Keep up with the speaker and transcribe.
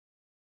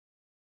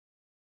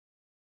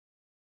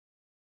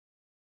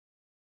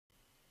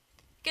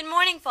Good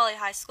morning, Foley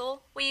High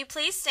School. Will you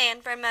please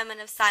stand for a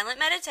moment of silent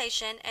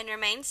meditation and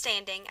remain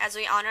standing as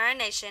we honor our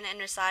nation in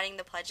reciting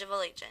the Pledge of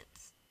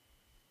Allegiance.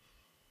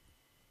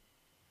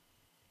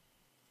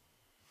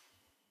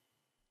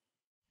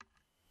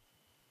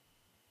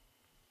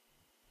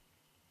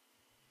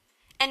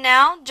 And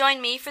now, join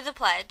me for the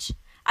pledge.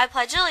 I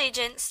pledge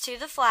allegiance to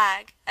the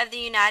flag of the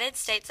United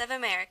States of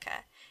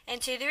America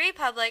and to the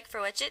republic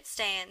for which it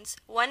stands,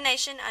 one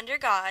nation under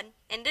God,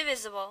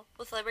 indivisible,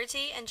 with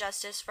liberty and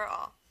justice for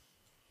all.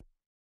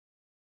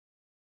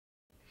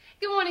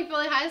 Good morning,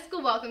 Foley High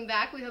School. Welcome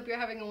back. We hope you're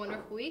having a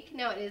wonderful week.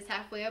 Now it is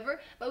halfway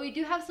over, but we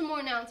do have some more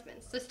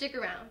announcements, so stick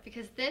around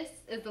because this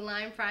is the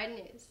Lion Pride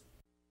News.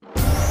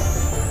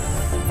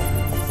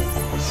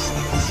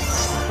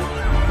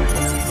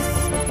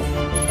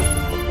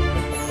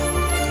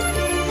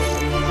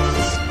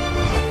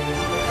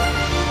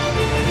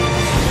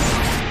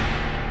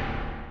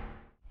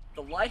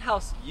 The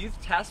Lighthouse Youth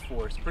Task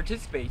Force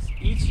participates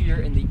each year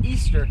in the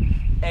Easter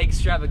Egg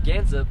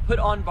Extravaganza put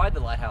on by the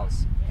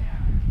Lighthouse.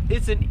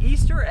 It's an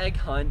Easter egg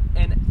hunt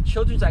and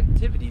children's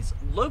activities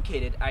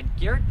located at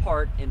Garrett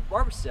Park in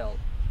Barboursdale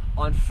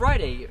on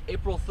Friday,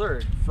 April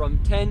 3rd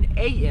from 10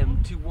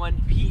 a.m. to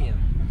 1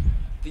 p.m.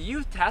 The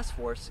Youth Task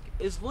Force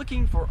is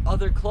looking for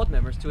other club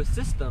members to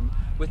assist them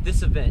with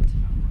this event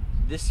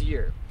this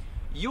year.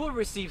 You will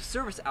receive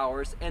service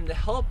hours and the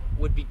help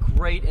would be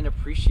great and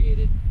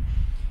appreciated.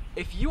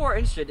 If you are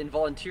interested in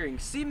volunteering,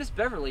 see Miss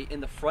Beverly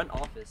in the front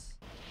office.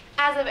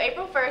 As of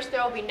April 1st,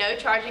 there will be no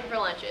charging for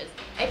lunches.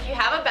 If you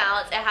have a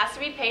balance, it has to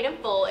be paid in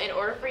full in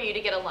order for you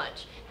to get a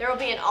lunch. There will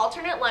be an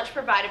alternate lunch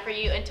provided for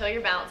you until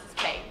your balance is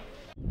paid.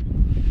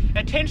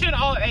 Attention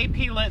all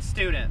AP Lit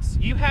students.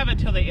 You have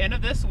until the end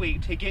of this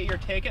week to get your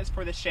tickets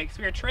for the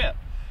Shakespeare trip.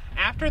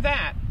 After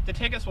that, the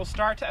tickets will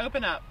start to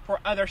open up for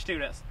other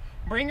students.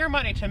 Bring your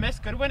money to Miss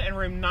Goodwin in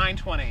room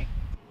 920.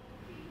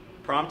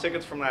 Prom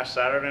tickets from last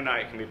Saturday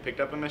night can be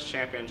picked up in Miss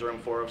Champion's room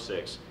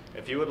 406.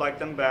 If you would like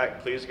them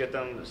back, please get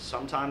them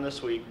sometime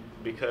this week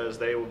because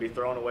they will be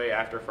thrown away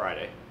after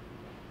Friday.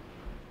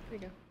 Here we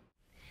go.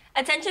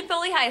 Attention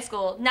Foley High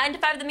School, 9 to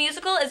 5 the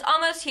musical is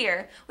almost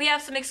here. We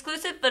have some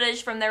exclusive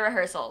footage from their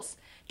rehearsals.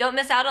 Don't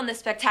miss out on this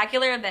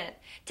spectacular event.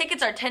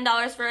 Tickets are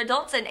 $10 for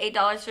adults and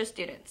 $8 for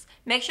students.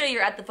 Make sure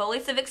you're at the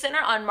Foley Civic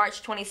Center on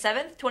March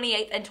 27th,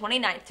 28th, and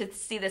 29th to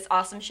see this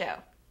awesome show.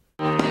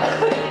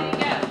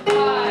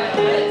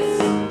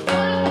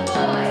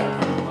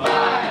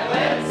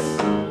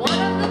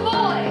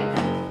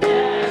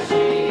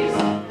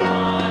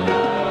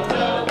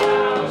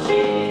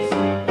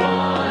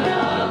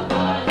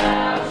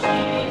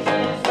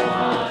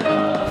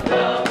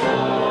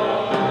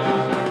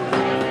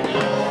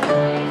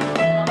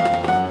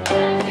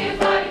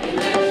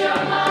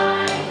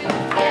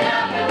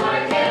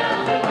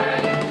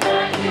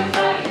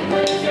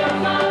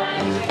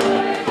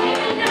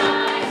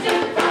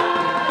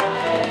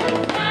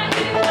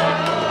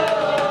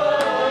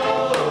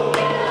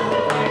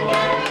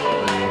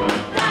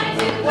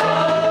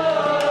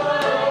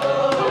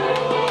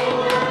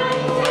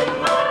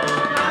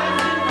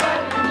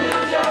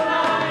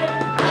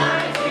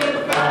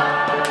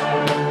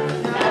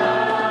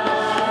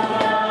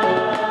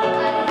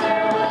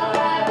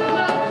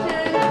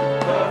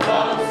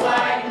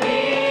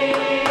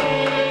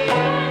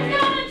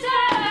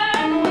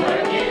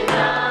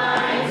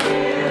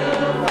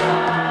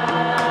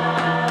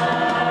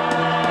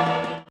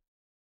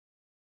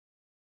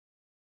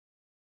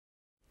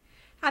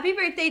 Happy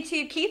birthday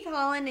to Keith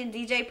Holland and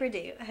DJ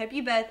Purdue. I hope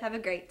you both have a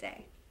great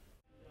day.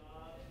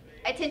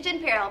 Attention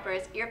peer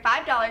helpers, your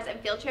 $5 and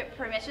field trip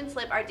permission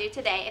slip are due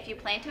today if you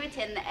plan to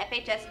attend the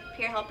FHS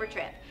peer helper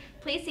trip.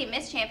 Please see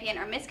Miss Champion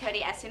or Miss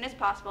Cody as soon as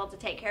possible to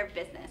take care of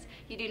business.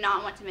 You do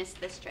not want to miss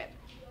this trip.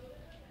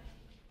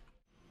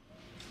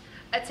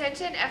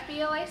 Attention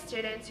FBLA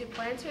students who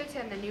plan to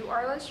attend the New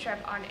Orleans trip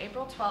on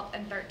April 12th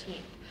and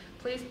 13th.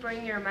 Please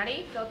bring your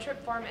money, field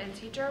trip form, and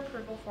teacher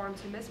approval form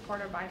to Ms.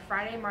 Porter by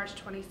Friday, March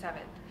 27th.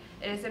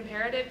 It is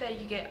imperative that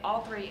you get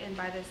all three in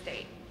by this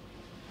date.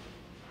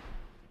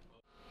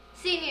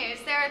 Seniors,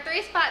 there are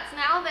 3 spots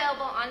now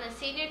available on the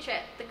senior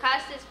trip. The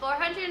cost is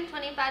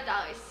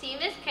 $425. See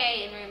Ms.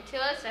 K in room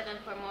 207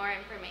 for more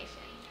information.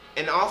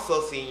 And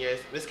also seniors,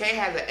 Ms. K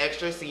has an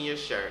extra senior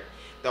shirt.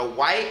 The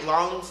white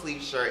long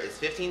sleeve shirt is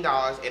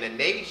 $15 and a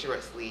navy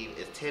shirt sleeve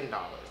is $10.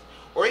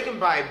 Or you can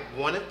buy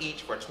one of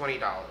each for $20.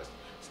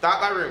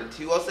 Stop by room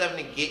 207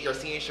 to get your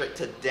senior shirt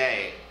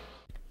today.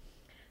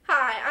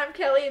 Hi, I'm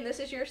Kelly and this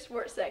is your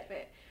sports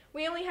segment.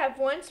 We only have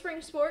one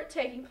spring sport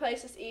taking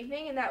place this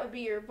evening, and that would be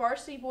your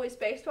varsity boys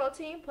baseball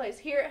team plays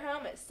here at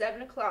home at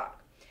 7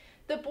 o'clock.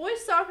 The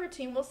boys soccer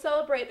team will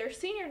celebrate their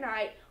senior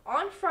night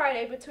on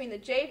Friday between the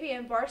JV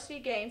and varsity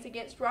games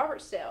against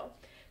Robertsdale.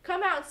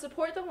 Come out and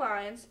support the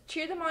Lions,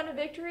 cheer them on to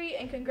victory,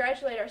 and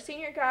congratulate our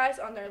senior guys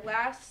on their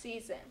last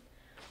season.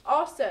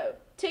 Also,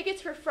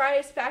 tickets for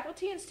Friday's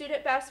faculty and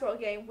student basketball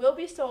game will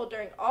be sold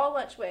during all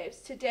lunch waves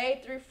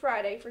today through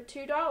Friday for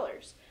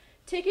 $2.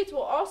 Tickets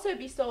will also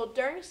be sold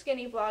during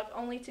Skinny Block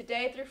only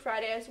today through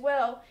Friday as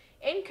well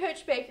in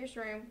Coach Baker's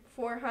room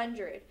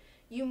 $400.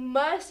 You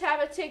must have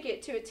a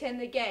ticket to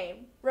attend the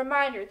game.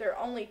 Reminder, they're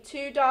only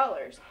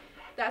 $2.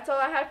 That's all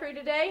I have for you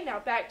today. Now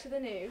back to the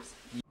news.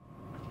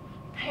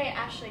 Hey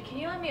Ashley, can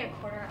you lend me a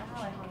quarter? I'm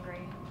really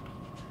hungry.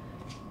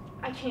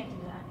 I can't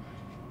do that.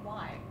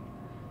 Why?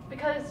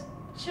 Because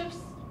chips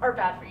are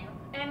bad for you.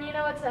 And you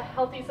know what's a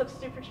healthy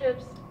substitute for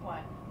chips?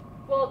 What?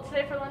 Well,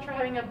 today for lunch we're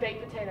having a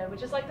baked potato,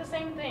 which is like the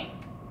same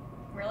thing.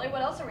 Really?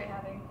 What else are we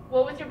having?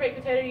 Well, with your baked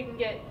potato you can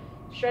get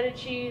shredded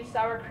cheese,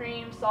 sour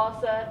cream,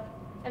 salsa,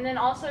 and then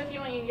also if you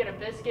want you can get a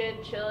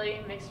biscuit,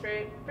 chili, mixed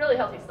fruit, really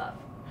healthy stuff.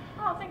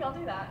 Oh, I think I'll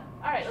do that.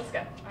 Alright, let's go.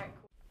 Alright,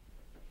 cool.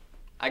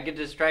 I get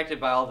distracted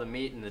by all the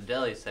meat in the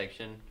deli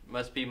section.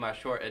 Must be my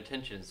short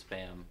attention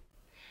span.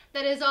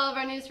 That is all of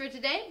our news for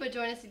today, but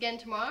join us again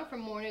tomorrow for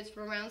more news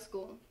from around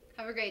school.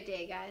 Have a great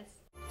day, guys.